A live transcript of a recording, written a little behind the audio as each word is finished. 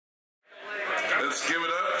Let's give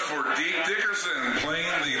it up for Deke Dickerson playing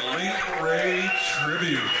the Link Wray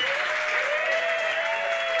tribute.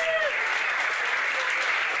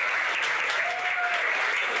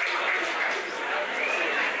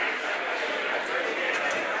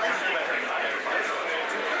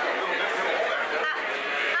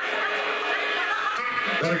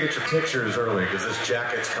 Better get your pictures early because this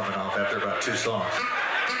jacket's coming off after about 2 songs.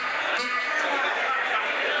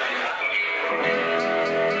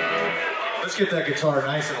 Let's get that guitar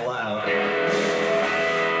nice and loud.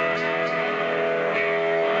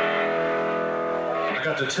 I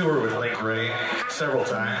got to tour with Link Wray several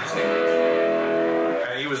times,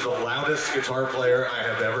 and he was the loudest guitar player I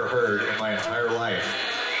have ever heard in my entire life.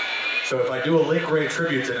 So if I do a Link Wray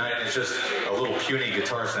tribute tonight and it's just a little puny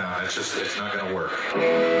guitar sound, it's not going to work.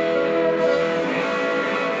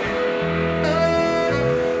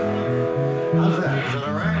 How's that? Is that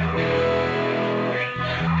all right?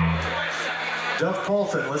 Duff,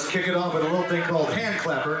 Paulsen, let's kick it off with a little thing called Hand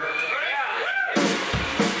Clapper.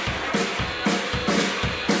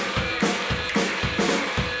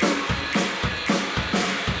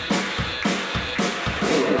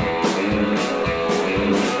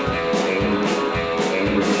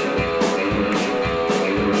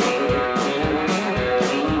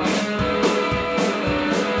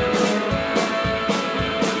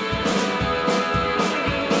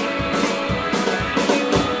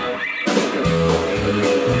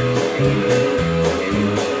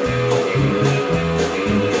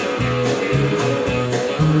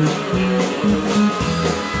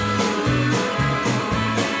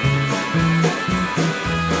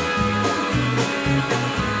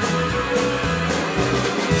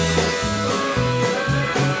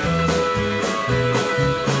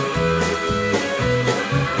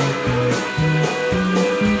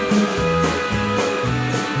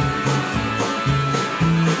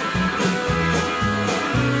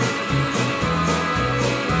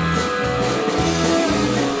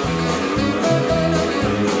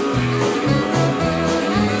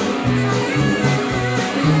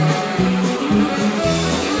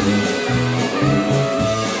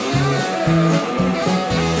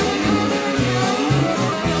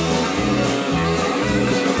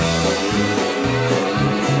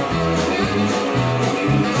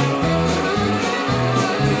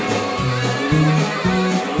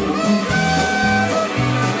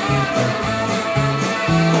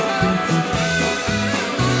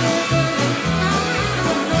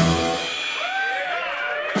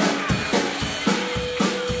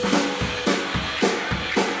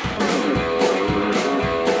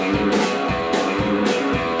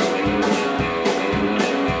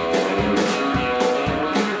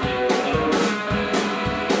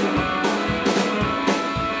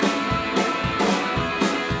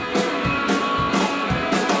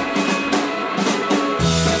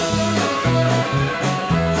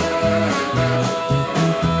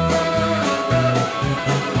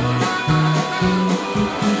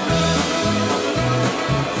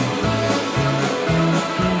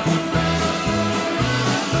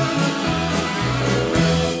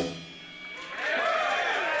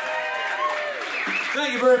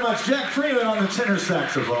 Jack Freeman on the tenor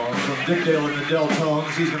saxophone from Dickdale and the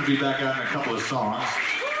Deltones. He's going to be back out in a couple of songs.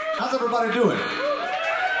 How's everybody doing?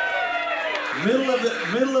 Middle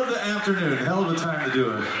of the afternoon. Hell of a time to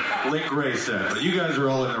do a Link Wray set. But you guys are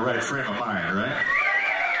all in the right frame of mind, right?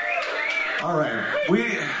 All right.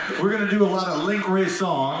 We're going to do a lot of Link Wray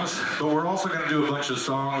songs, but we're also going to do a bunch of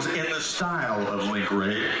songs in the style of Link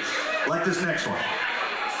Wray, like this next one.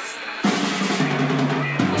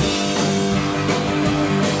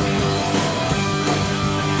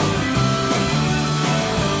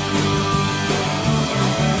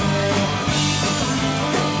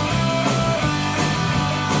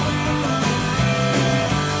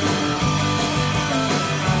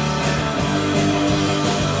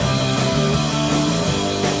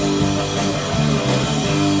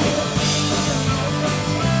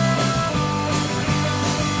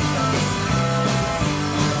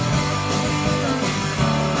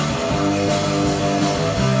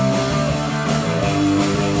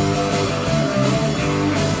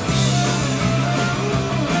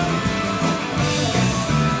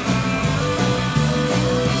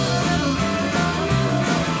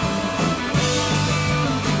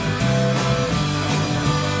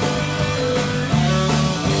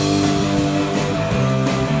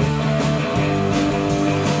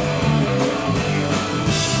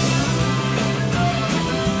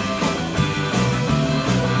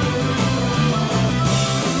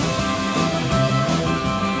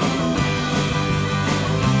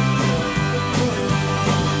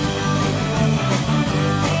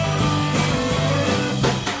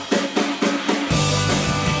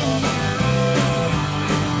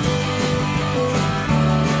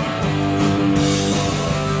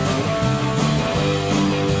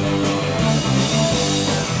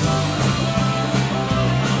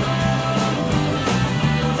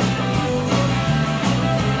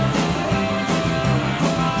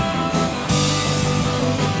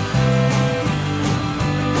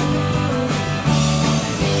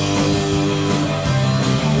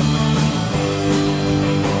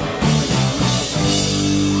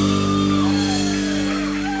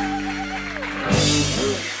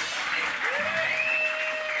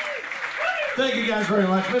 very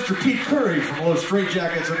much. Mr. Pete Curry from Low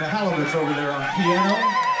Straitjackets and the Halibuts over there on piano.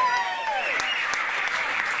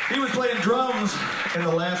 He was playing drums in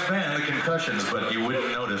the last band, the Concussions, but you wouldn't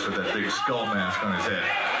notice with that big skull mask on his head.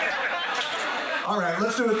 All right,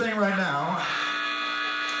 let's do a thing right now.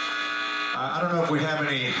 I don't know if we have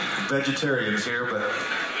any vegetarians here, but...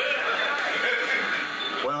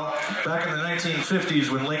 Well, back in the 1950s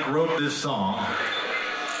when Link wrote this song,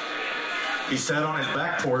 he sat on his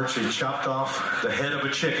back porch and chopped off the head of a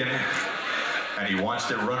chicken, and he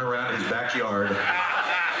watched it run around his backyard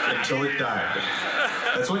until it died.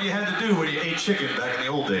 That's what you had to do when you ate chicken back in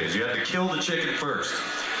the old days. You had to kill the chicken first.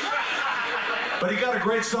 But he got a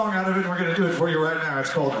great song out of it, and we're going to do it for you right now. It's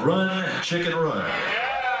called Run, Chicken, Run.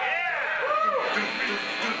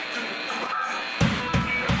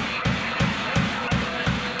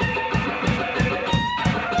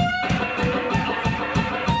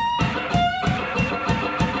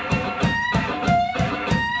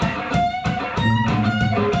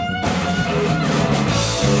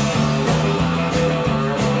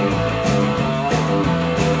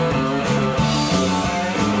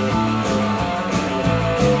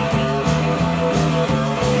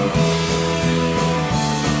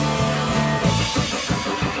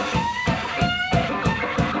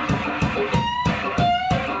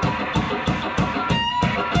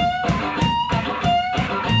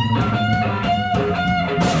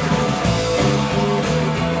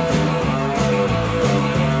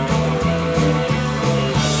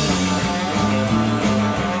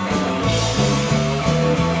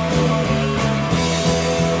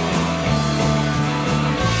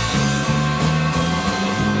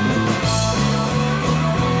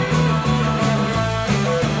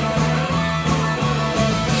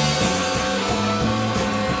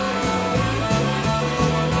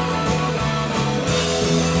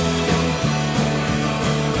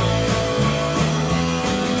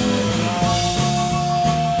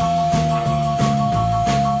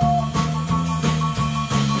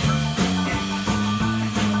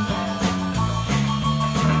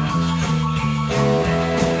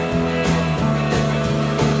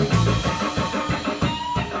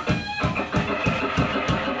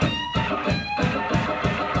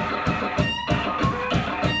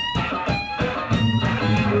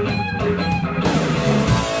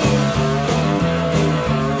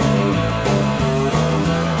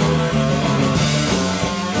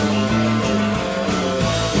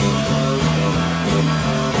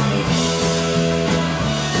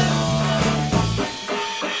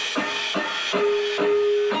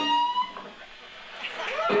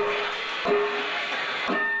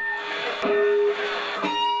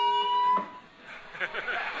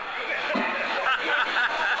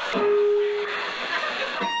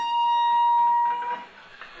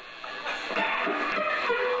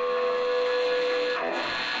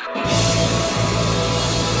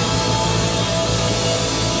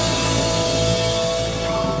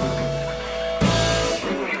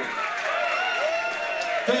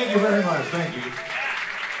 Thank you very much, thank you.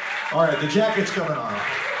 All right, the jacket's coming on.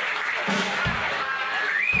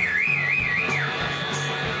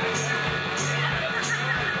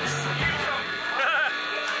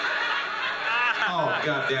 Oh,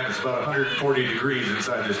 goddamn, it's about 140 degrees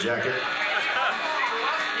inside this jacket.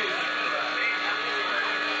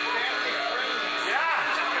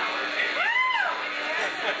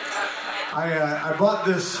 I bought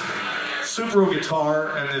this Supro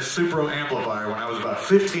guitar and this Supro amplifier when I was about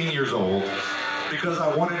 15 years old because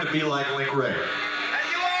I wanted to be like Link Wray. And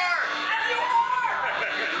you are!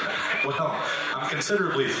 And you are! Well, I'm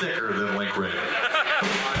considerably thicker than Link Wray.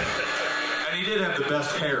 And he did have the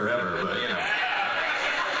best hair ever, but you know.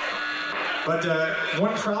 But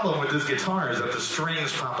one problem with this guitar is that the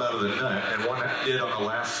strings pop out of the nut, and one did on the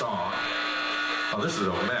last song. Oh, this is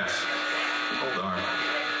a mess. Hold on.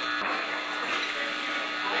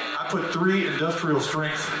 I put 3 industrial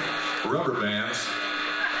strength rubber bands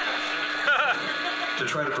to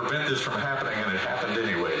try to prevent this from happening, and it happened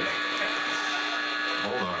anyway.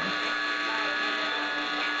 Hold on.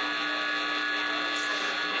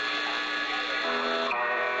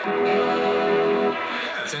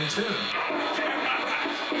 Yeah, it's in tune.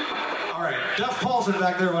 All right, Duff Paulsen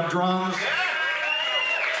back there on drums.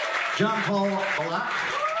 Jonpaul, Balak.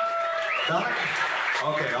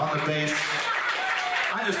 Okay, on the bass.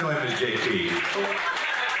 I just know him as JP.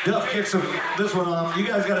 Duff kicks this one off. You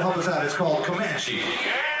guys got to help us out. It's called Comanche.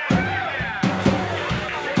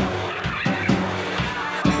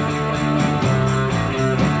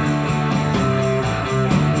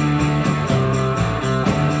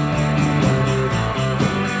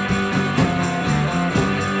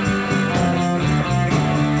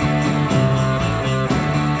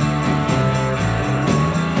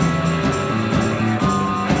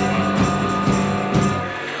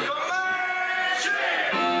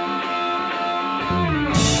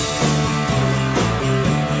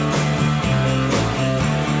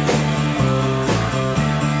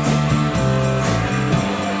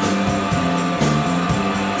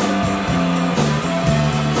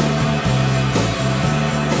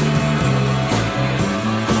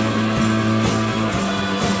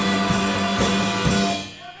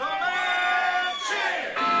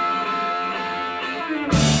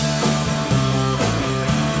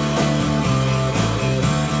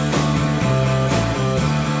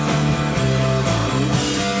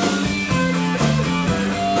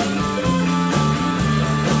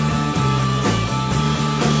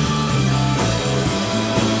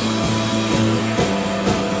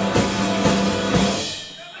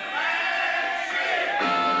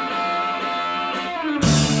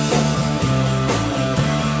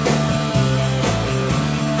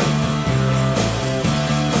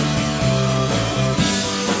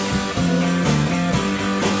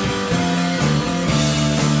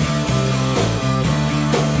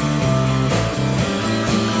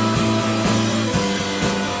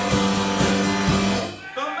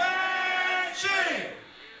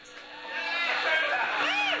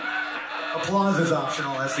 applause is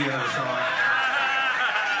optional. That's the end of the song.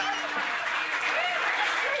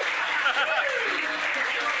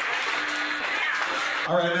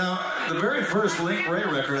 All right, now, the very first Link Wray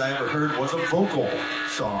record I ever heard was a vocal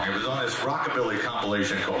song. It was on this rockabilly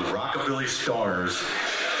compilation called Rockabilly Stars.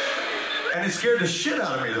 And it scared the shit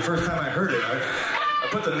out of me the first time I heard it. I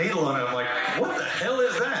put the needle on it, I'm like, what the hell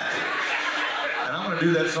is that? And I'm gonna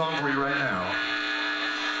do that song for you right now.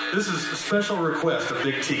 This is a special request of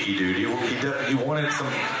Big Tiki Dude. He wanted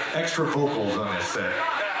some extra vocals on this set.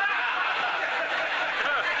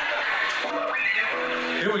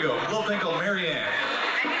 Here we go, a little thing called Marianne.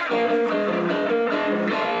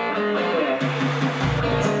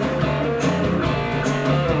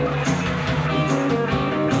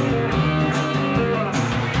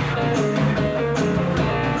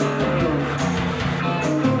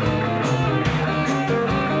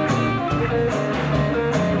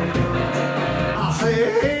 I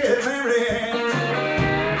said, Marianne,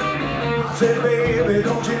 I said, baby,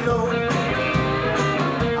 don't you know?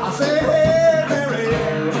 I said,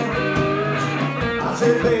 Marianne, I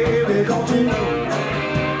said, baby, don't you know?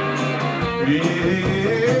 Yeah.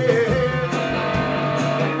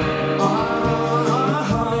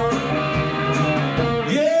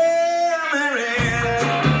 Yeah, Marianne.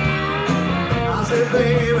 I said,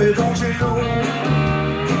 baby, don't you know?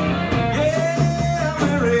 Yeah,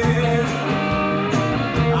 Marianne.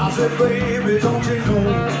 I said, baby, don't you know?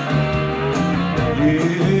 Yeah.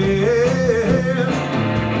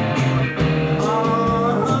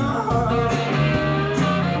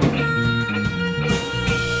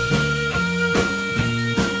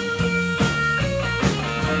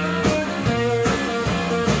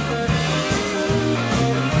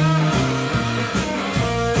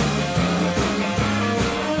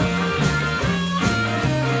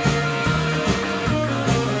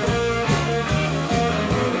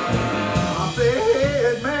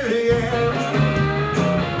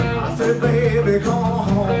 Baby, come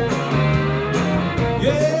home.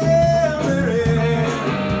 Yeah, Marianne.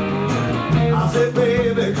 I said,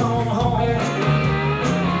 baby, come home.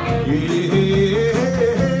 Yeah.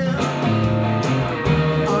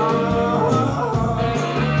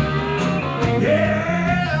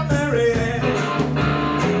 Yeah, Marianne.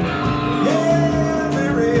 Yeah,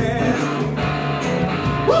 Marianne.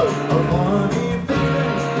 Woo! A funny feeling.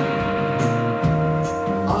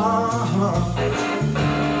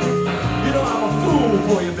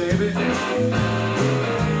 For you, baby,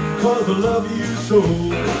 'cause I love you so.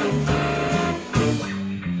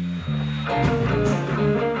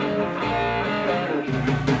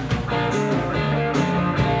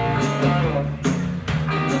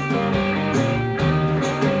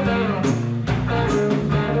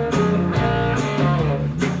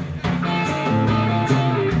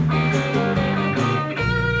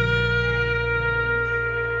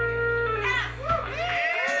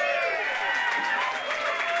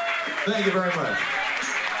 Thank you very much.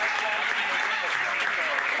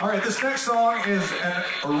 All right, this next song is an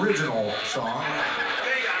original song.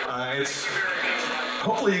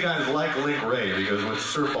 Hopefully you guys like Link Wray, because with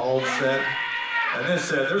Sir Bald said, and this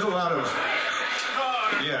said, there's a lot of,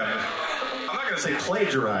 yeah, I'm not going to say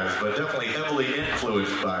plagiarized, but definitely heavily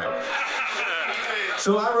influenced by it.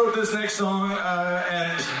 So I wrote this next song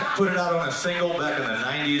and put it out on a single back in the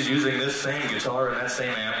 90s using this same guitar and that same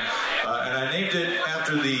amp. And I named it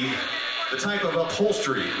after the type of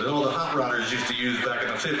upholstery that all the hot rodders used to use back in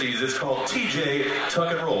the 50s. It's called TJ Tuck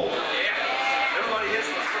and Roll. Everybody hits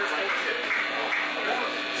the first hit. 1,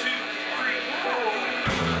 2, 3,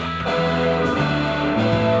 4.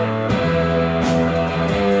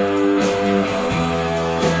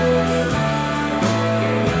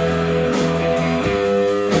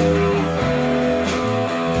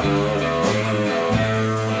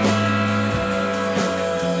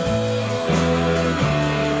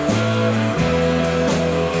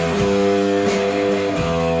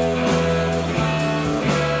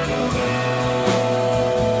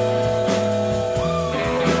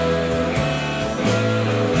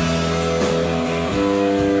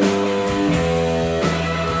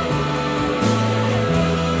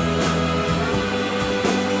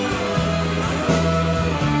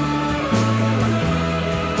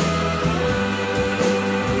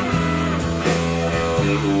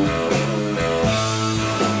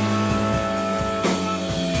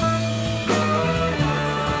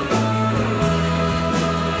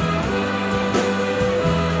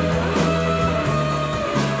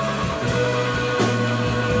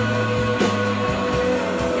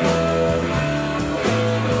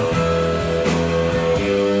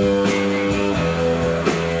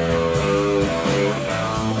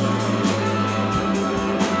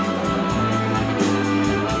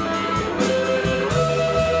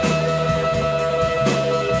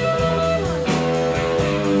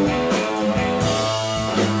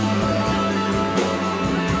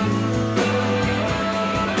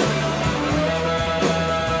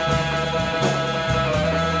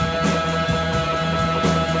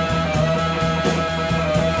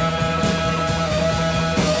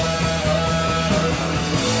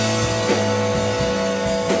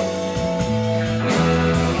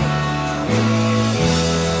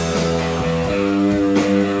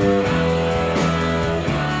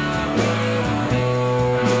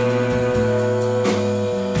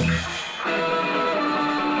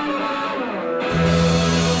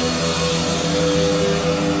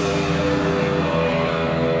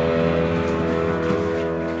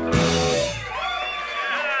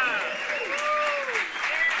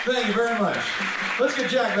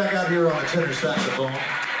 Jack back out here on the tenor saxophone.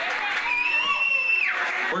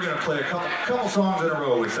 We're going to play a couple songs in a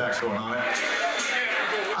row with saxophone on it.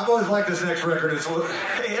 I've always liked this next record.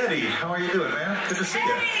 Hey, Eddie, how are you doing, man? Good to see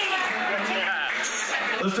you.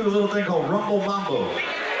 Let's do a little thing called Rumble Mambo.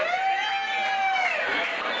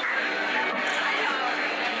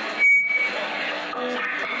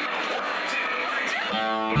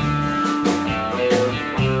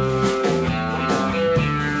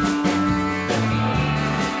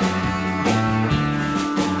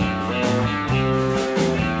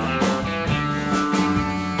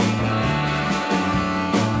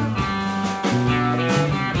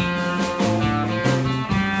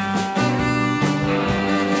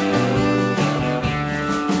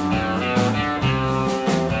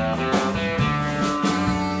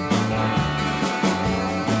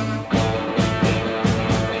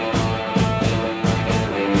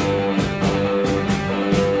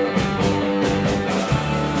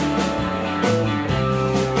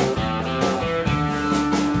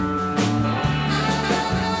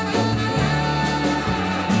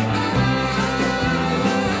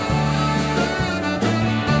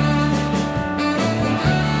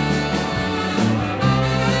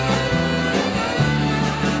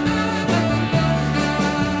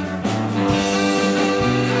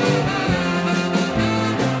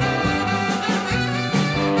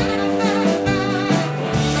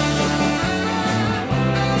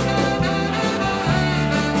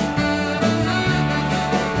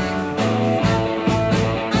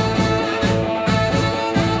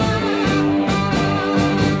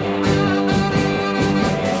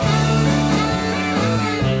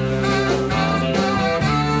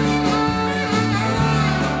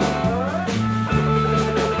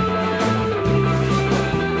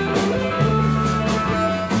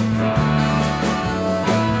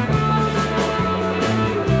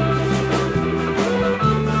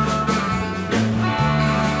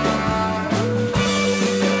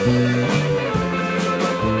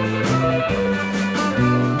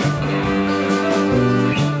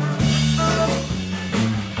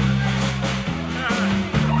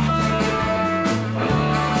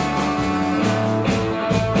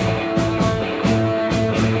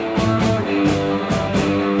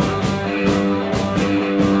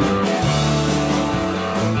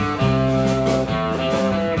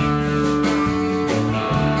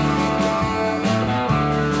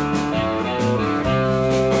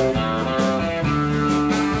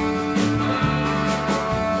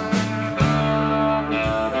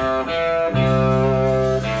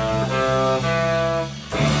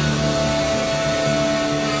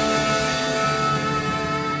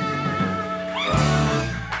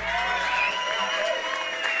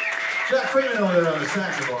 Freeman over there on the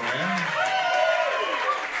saxophone, man.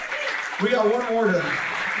 We got one more to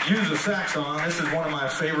use a sax on. This is one of my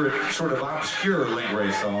favorite sort of obscure Link Wray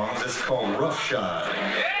songs. This is called Roughshod.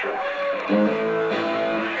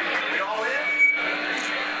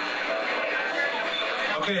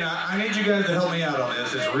 Okay, now I need you guys to help me out on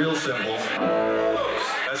this. It's real simple.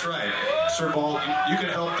 That's right. Sir Paul, you can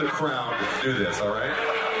help the crowd do this, all right?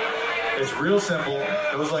 It's real simple.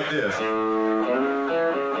 It goes like this.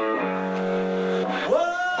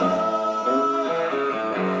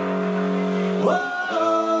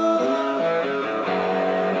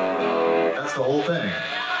 The whole thing.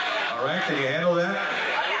 All right, can you handle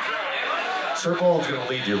that? Sir Paul's going to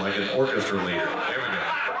lead you like an orchestra leader. There we go.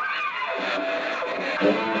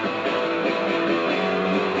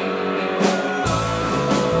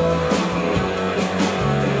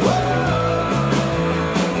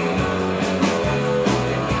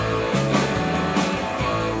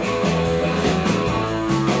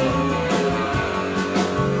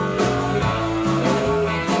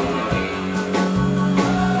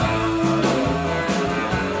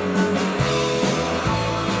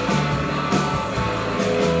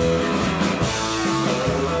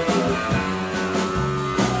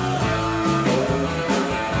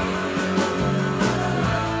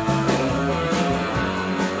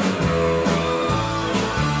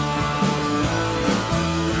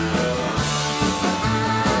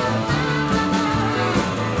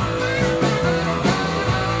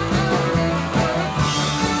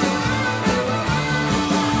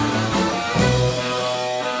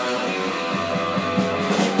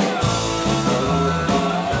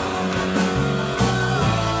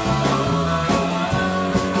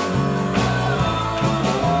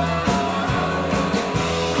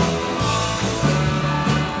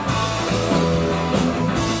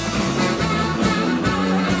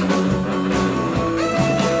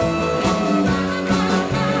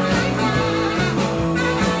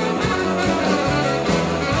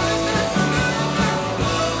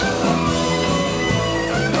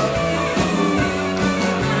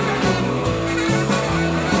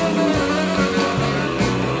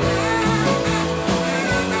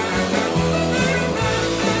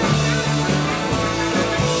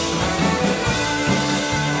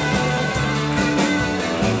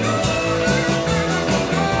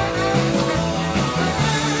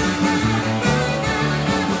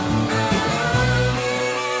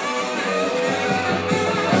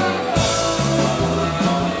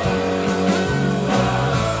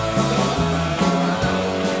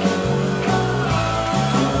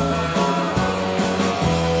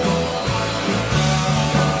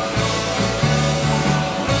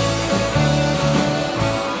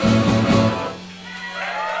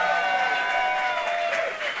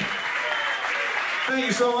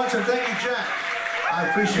 so much, and thank you, Jack. I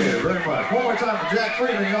appreciate it very much. One more time for Jack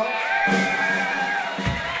Freeman, y'all.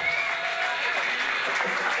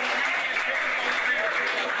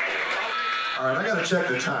 All right, I gotta check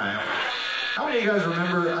the time. How many of you guys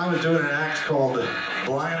remember I was doing an act called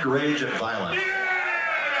Blind Rage and Violence?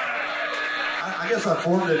 I guess I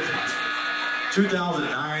formed it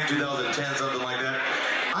 2009, 2010, something like that.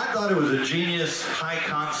 I thought it was a genius, high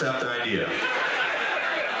concept idea.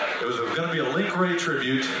 It was going to be a Link Wray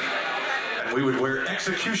tribute, and we would wear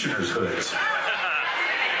executioner's hoods.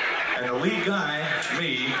 And the lead guy,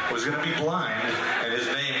 me, was going to be blind, and his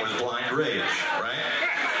name was Blind Rage, right?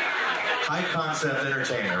 High concept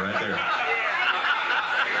entertainment right there.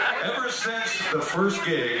 Ever since the first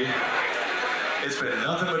gig, it's been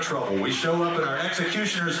nothing but trouble. We show up in our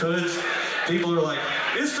executioner's hoods. People are like,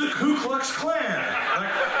 it's the Ku Klux Klan.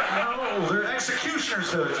 Like, no, they're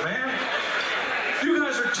executioner's hoods, man. You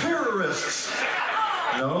guys are terrorists.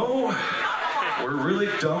 No, we're really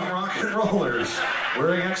dumb rock and rollers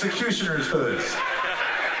wearing executioner's hoods.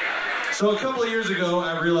 So a couple of years ago,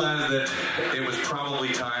 I realized that it was probably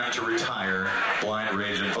time to retire Blind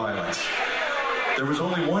Rage and Violence. There was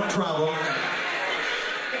only one problem.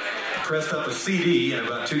 I pressed up a CD in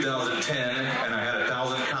about 2010, and I had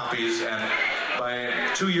 1,000 copies, and by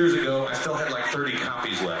 2 years ago, I still had like 30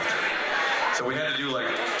 copies left. So we had to do like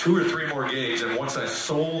 2 or 3 more gigs, and once I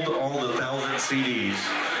sold all the 1,000 CDs,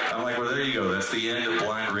 I'm like, well, there you go. That's the end of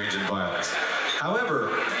Blind Rage and Violence.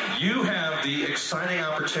 However, you have the exciting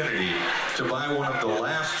opportunity to buy one of the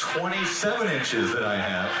last 27 inches that I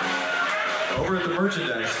have over at the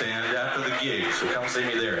merchandise stand after the gig, so come see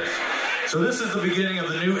me there. So this is the beginning of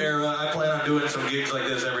the new era. I plan on doing some gigs like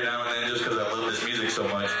this every now and then just because I love this music so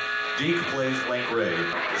much. Deke plays Link Wray.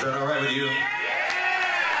 Is that all right with you?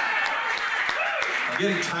 I'm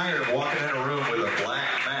getting tired of walking in a room with a black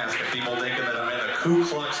mask and people thinking that I'm in the Ku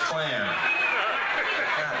Klux Klan.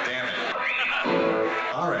 God damn it.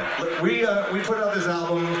 All right, we put out this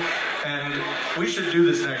album, and we should do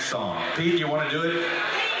this next song. Pete, you want to do it?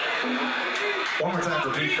 One more time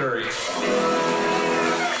for Pete Curry.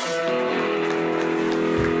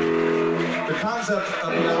 The concept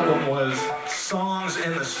of the album was songs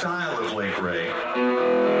in the style of Link Wray.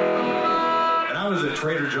 And I was at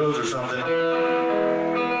Trader Joe's or something,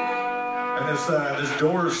 and this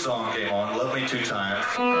Doors song came on, Love Me 2 Times.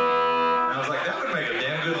 And I was like, that would make a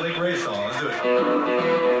damn good Link Wray song. Let's do it.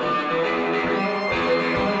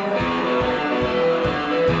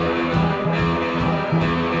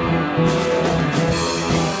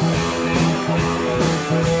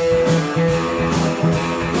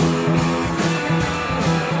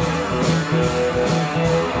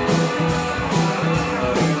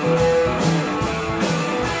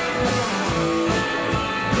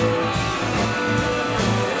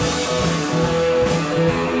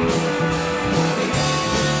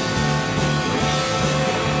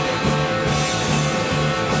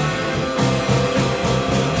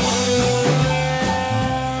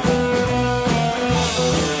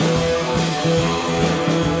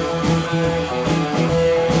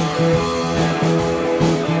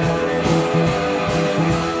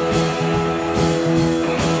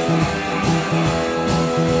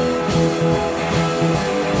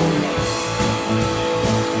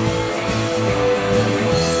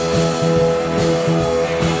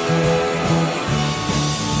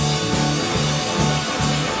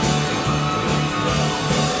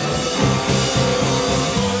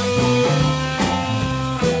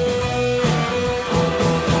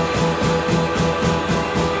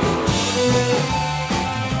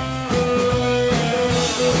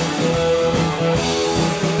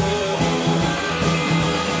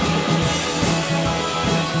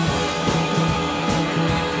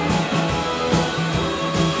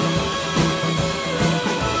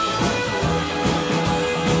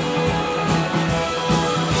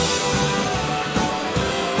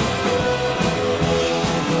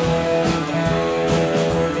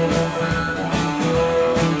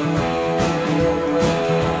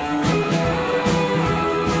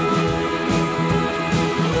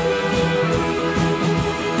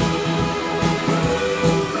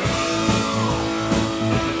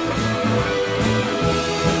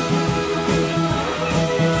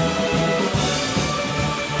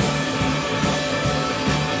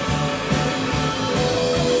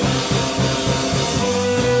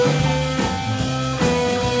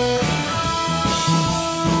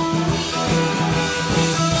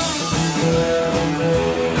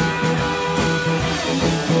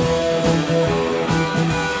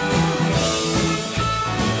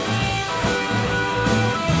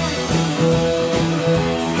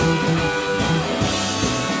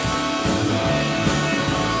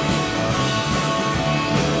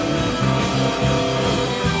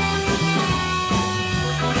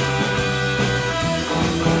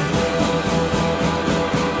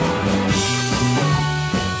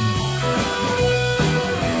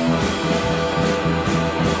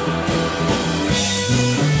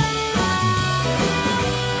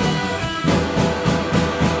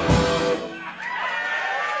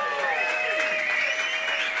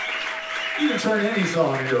 You can turn any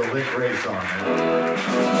song into a Link Wray song, man.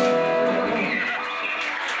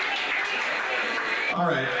 All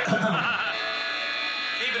right.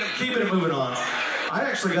 Keeping it moving on. I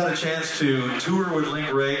actually got a chance to tour with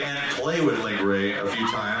Link Wray and play with Link Wray a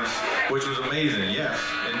few times, which was amazing. Yes,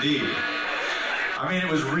 indeed. I mean, it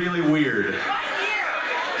was really weird.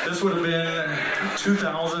 This would have been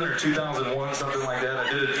 2000 or 2001, something like that. I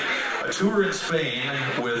did a tour in Spain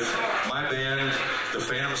with my band, the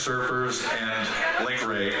Phantom Surfers, and Link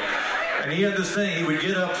Wray. And he had this thing, he would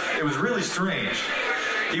get up, it was really strange.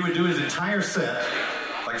 He would do his entire set,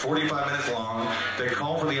 like 45 minutes long. They'd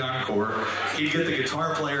call for the encore. He'd get the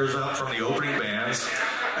guitar players up from the opening bands,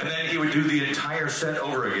 and then he would do the entire set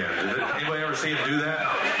over again. Did anybody ever see him do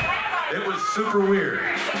that? It was super weird.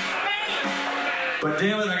 But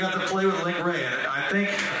damn it, I got to play with Link Wray, and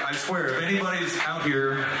I swear, if anybody's out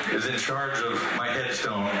here is in charge of my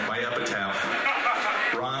headstone, my epitaph,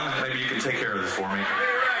 Ron, maybe you can take care of this for me.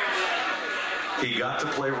 He got to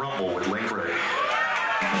play Rumble with Link Wray.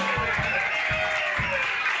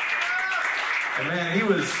 And man, he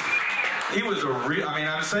was a real, I mean,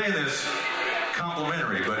 I'm saying this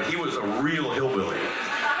complimentary, but he was a real hillbilly.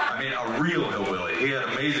 I mean, a real hillbilly. He had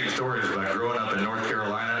amazing stories about growing up in North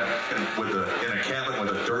Carolina in a cabin with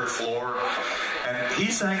a dirt floor. And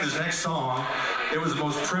he sang this next song. It was the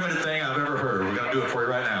most primitive thing I've ever heard. We're going to do it for you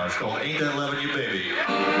right now. It's called Ain't That Lovin' You Baby.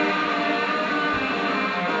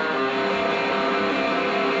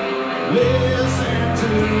 Listen to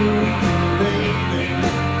me, baby.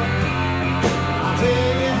 I'll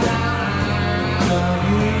tell you how I love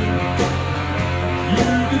you.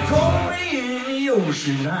 You can throw me in the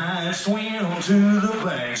ocean, I swim to the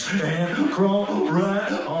banks and crawl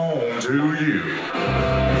right on to you.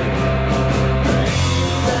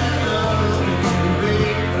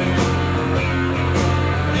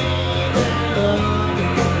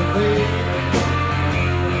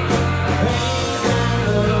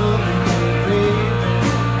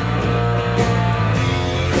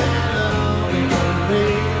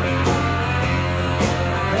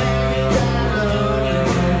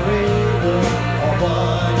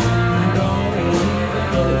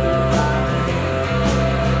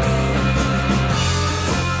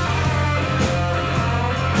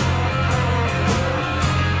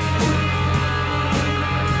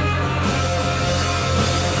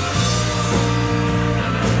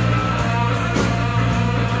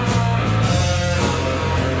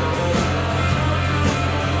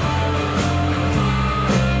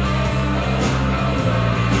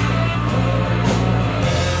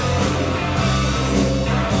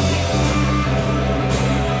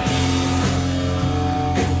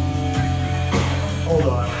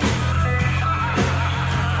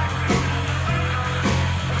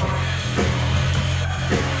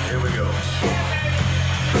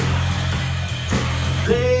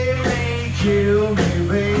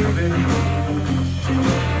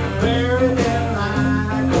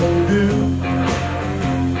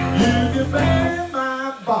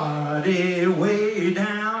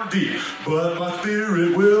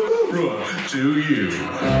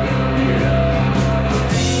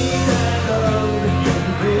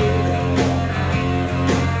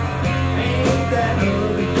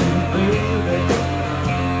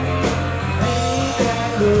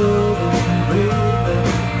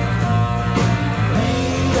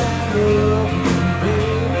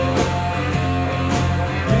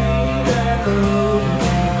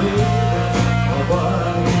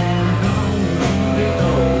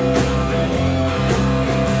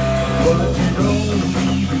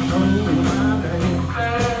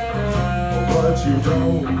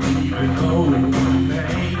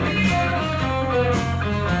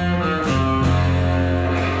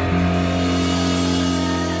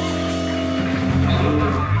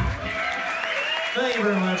 Thank you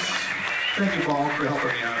very much. Thank you, Paul, for helping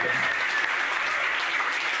me out there.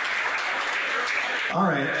 All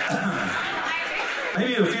right.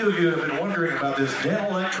 Maybe a few of you have been wondering about this Dan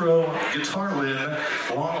Electro guitar lid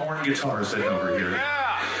longhorn guitar sitting over here.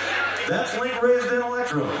 That's Link Wray's Dan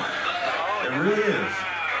Electro. It really is.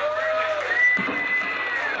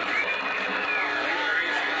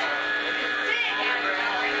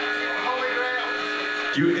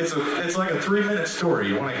 It's like a 3-minute story.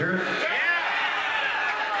 You want to hear it?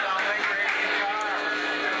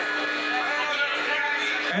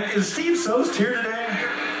 And is Steve Soest here today?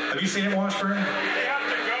 Have you seen him, Washburn? He has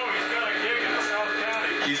to go. He's got a gig in South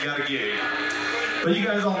County. He's got a gig. But you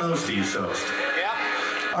guys all know Steve Soest.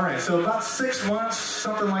 Yeah. All right, so about 6 months,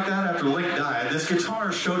 something like that, after Link died, this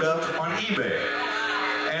guitar showed up on eBay.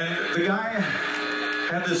 And the guy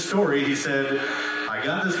had this story. He said, I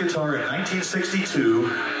got this guitar in 1962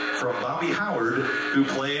 from Bobby Howard, who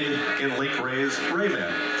played in Link Wray's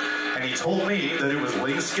Rayman. And he told me that it was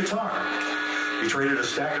Link's guitar. He traded a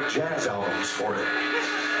stack of jazz albums for it.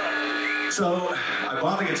 So I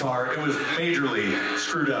bought the guitar. It was majorly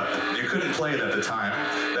screwed up. You couldn't play it at the time.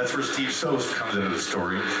 That's where Steve Soest comes into the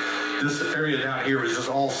story. This area down here was just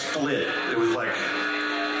all split. It was like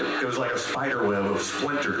a spider web of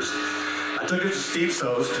splinters. I took it to Steve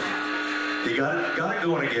Soest. He got it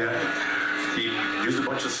going again. He used a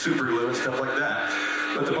bunch of super glue and stuff like that.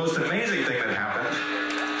 But the most amazing thing that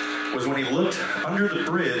happened was when he looked under the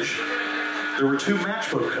bridge, there were two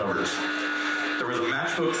matchbook covers. There was a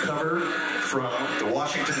matchbook cover from the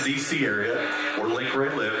Washington, D.C. area where Link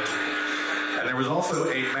Wray lived. And there was also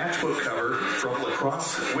a matchbook cover from La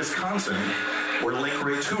Crosse, Wisconsin, where Link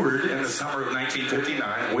Wray toured in the summer of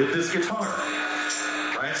 1959 with this guitar.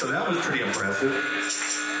 Right? So that was pretty impressive.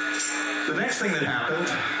 The next thing that happened,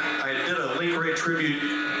 I did a Link Wray tribute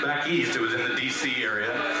back east. It was in the D.C.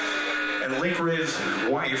 area. And Link Wray's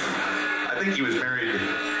wife, I think he was married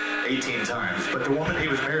 18 times, but the woman he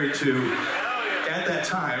was married to at that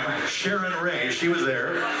time, Sharon Wray, she was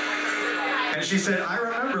there. And she said, I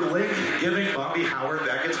remember Link giving Bobby Howard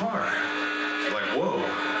that guitar. Like, whoa,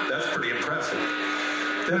 that's pretty impressive.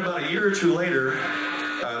 Then about a year or two later,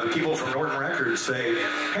 the people from Norton Records say,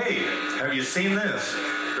 hey, have you seen this?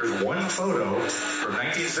 There's one photo from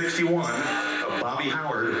 1961 of Bobby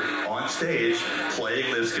Howard on stage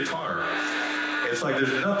playing this guitar. It's like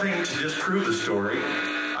there's nothing to disprove the story.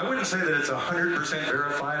 I wouldn't say that it's 100%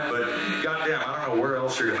 verified, but goddamn, I don't know where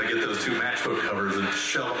else you're going to get those two matchbook covers and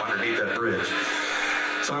shove them underneath that bridge.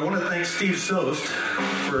 So I want to thank Steve Soest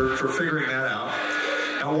for figuring that out.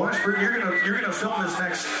 Now, Washburn, you're gonna film this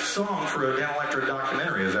next song for a Dan Electro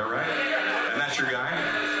documentary, is that right? And that's your guy?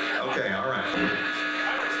 Okay, all right.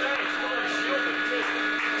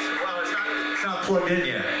 Well, it's not plugged in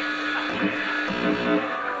yet.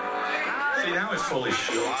 See, now it's fully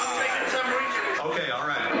shielded. Okay, all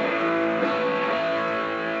right.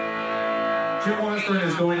 Jim Washburn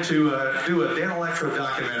is going to do a Dan Electro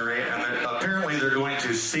documentary, and apparently they're going to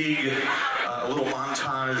seeg a little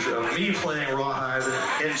montage of me playing Rawhide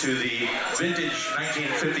into the vintage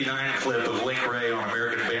 1959 clip of Link Wray on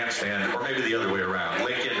American Bandstand, or maybe the other way around.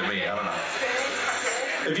 Link into me, I don't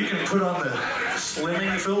know. If you can put on the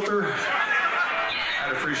slimming filter,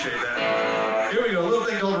 I'd appreciate that. Here we go, a little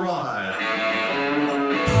thing called Rawhide.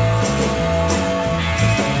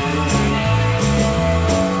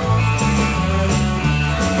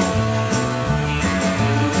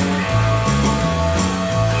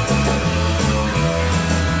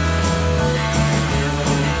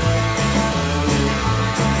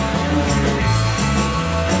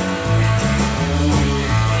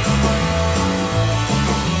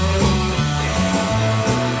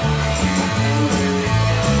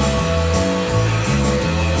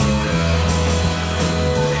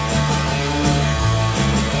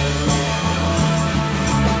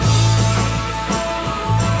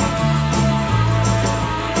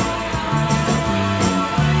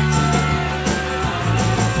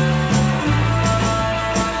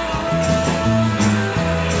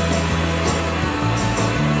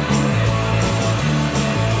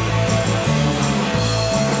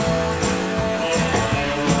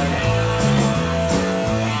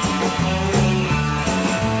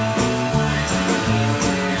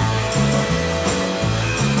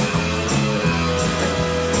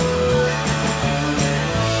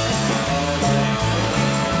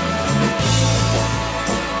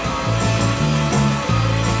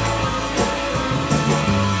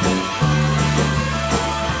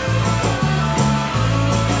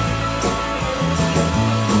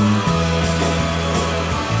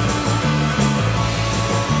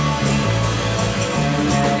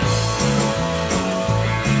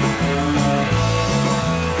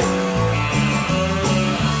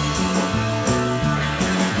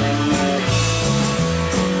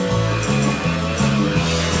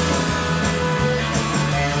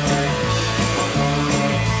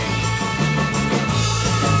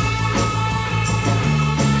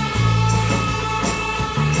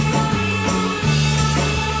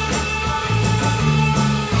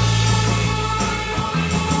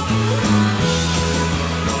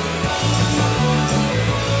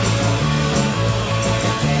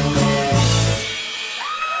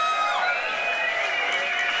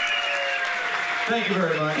 Thank you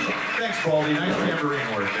very much. Thanks, Baldy. Nice tambourine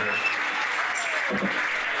work there.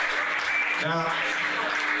 Now,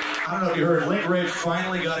 I don't know if you heard, Link Wray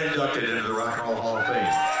finally got inducted into the Rock and Roll Hall of Fame.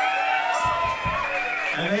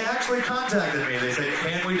 And they actually contacted me. They said,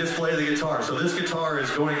 can we display the guitar? So this guitar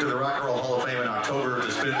is going to the Rock and Roll Hall of Fame in October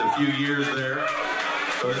to spend a few years there.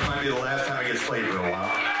 So this might be the last time it gets played for a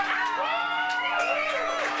while.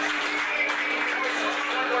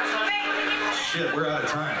 Shit, we're out of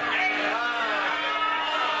time.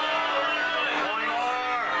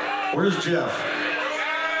 Where's Jeff?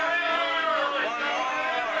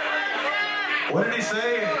 What did he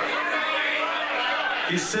say?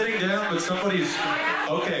 He's sitting down, but somebody's...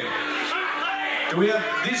 Okay. Do we have...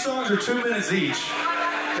 These songs are 2 minutes each.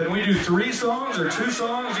 Can we do 3 songs or 2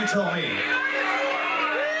 songs? You tell me.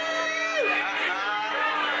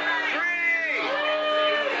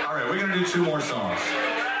 All right, we're going to do 2 more songs.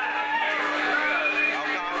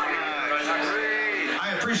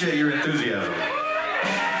 I appreciate your enthusiasm.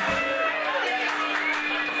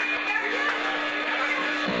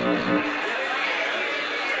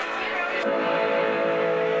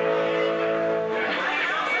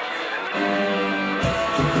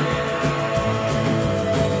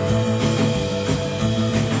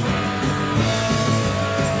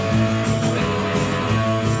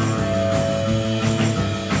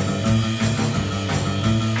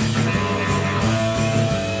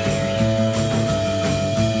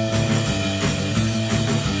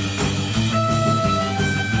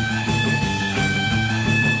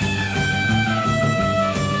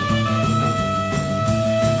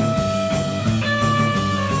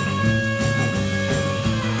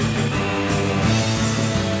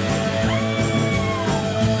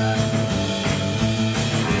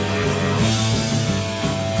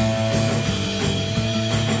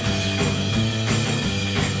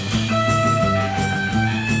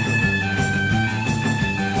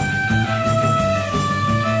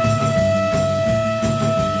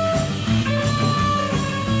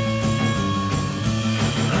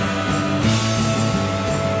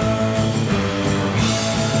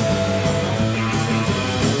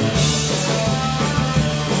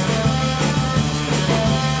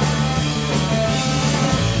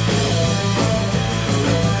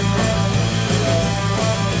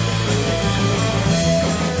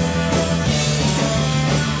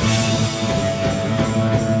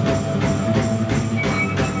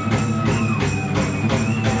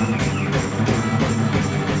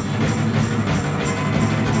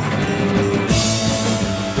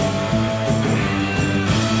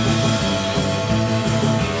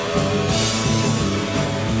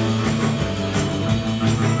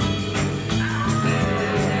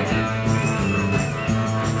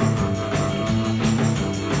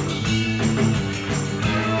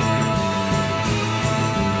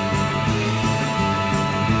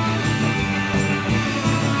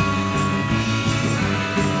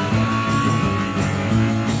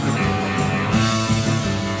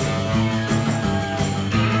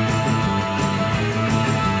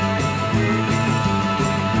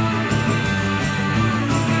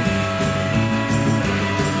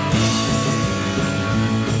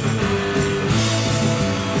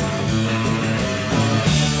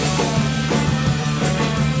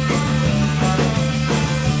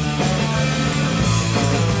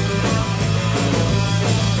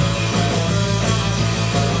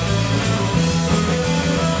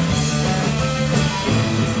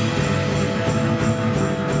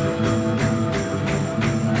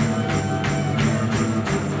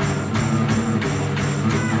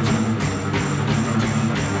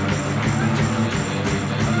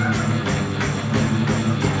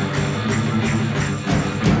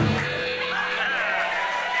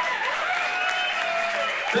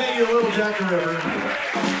 Jack the River.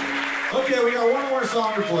 Okay, we got one more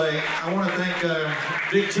song to play. I want to thank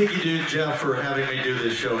Big Tiki Dude Jeff for having me do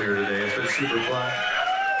this show here today. It's been super fun.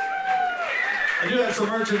 I do have some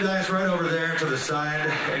merchandise right over there to the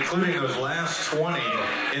side, including those last 20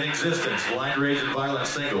 in existence, Blind Rage and Violent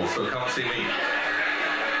singles, so come see me.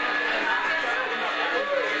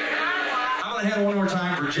 I'm going to hand one more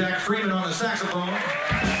time for Jack Freeman on the saxophone,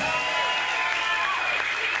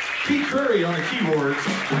 Pete Curry on the keyboards,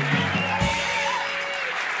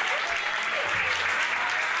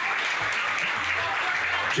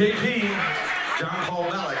 JP, Jonpaul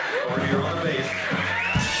Balak over here on the bass,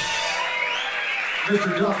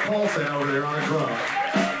 Mr. Duff Paulsen over there on the drum.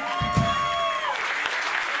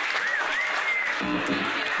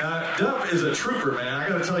 Duff is a trooper, man. I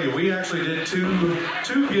gotta tell you, we actually did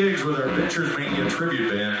two gigs with our Ventures Mania tribute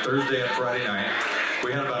band Thursday and Friday night.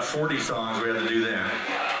 We had about 40 songs we had to do then.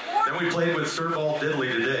 Then we played with Sir Ball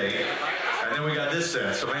Diddley today. And then we got this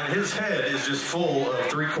set. So, man, his head is just full of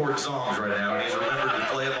 3-chord songs right now, and he's remembered to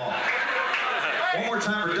play them all. One more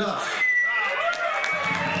time for Duff.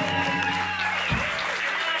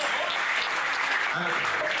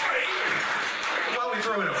 Well, we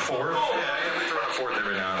throw in a fourth. Yeah, we throw in a fourth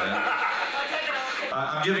every now and then.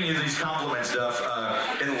 I'm giving you these compliments, Duff,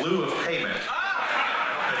 in lieu of payment.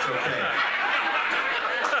 That's okay.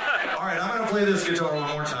 All right, I'm going to play this guitar one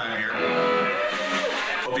more time here.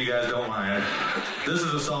 Hope you guys don't mind. This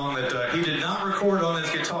is a song that he did not record on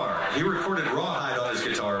his guitar. He recorded Rawhide on his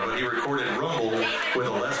guitar, but he recorded Rumble with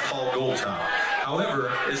a Les Paul Gold Top.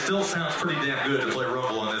 However, it still sounds pretty damn good to play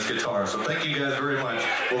Rumble on this guitar, so thank you guys very much.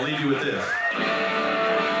 We'll leave you with this.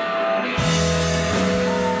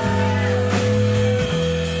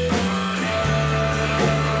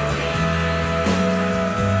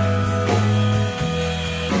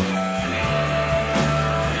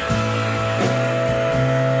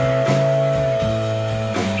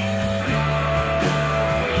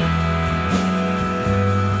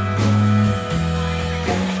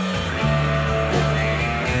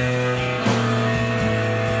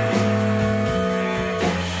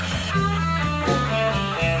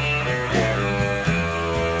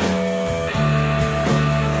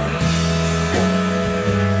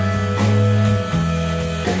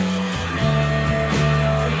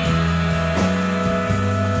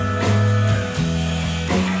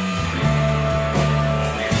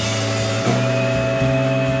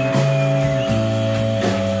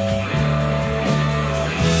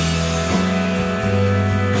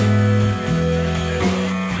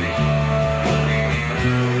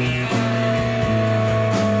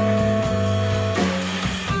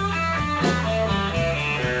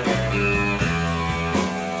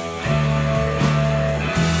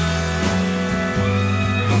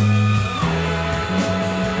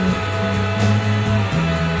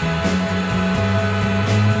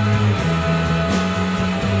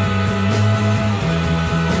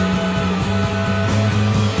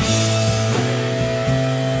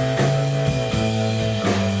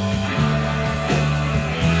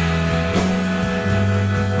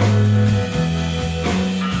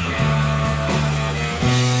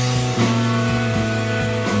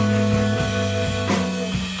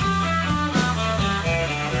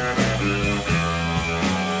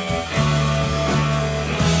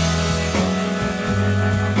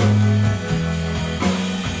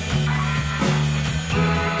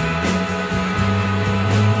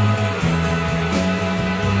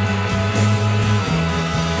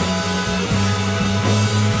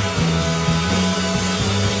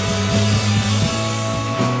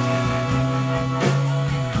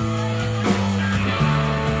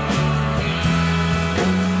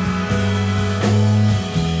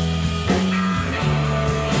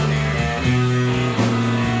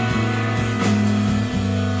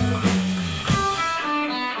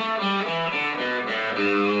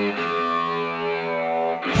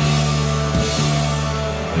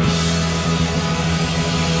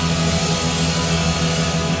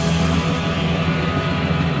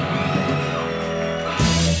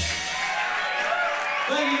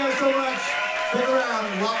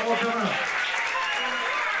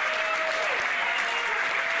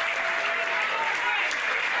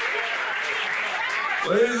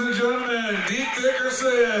 Ladies and gentlemen, Deke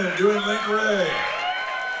Dickerson doing Link Wray.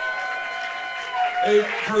 Hey,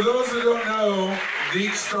 for those who don't know,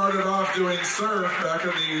 Deke started off doing surf back in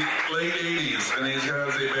the late 80s, and he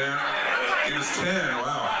has a band. He was 10,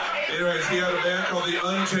 wow. Anyways, he had a band called the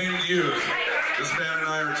Untamed Youth. This band and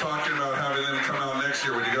I are talking about having them come out next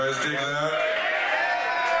year. Would you guys dig that?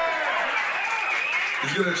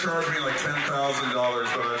 He's going to charge me like $10,000,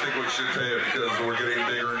 but I think we should pay it because we're getting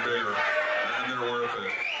bigger and bigger, and they're worth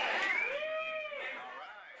it.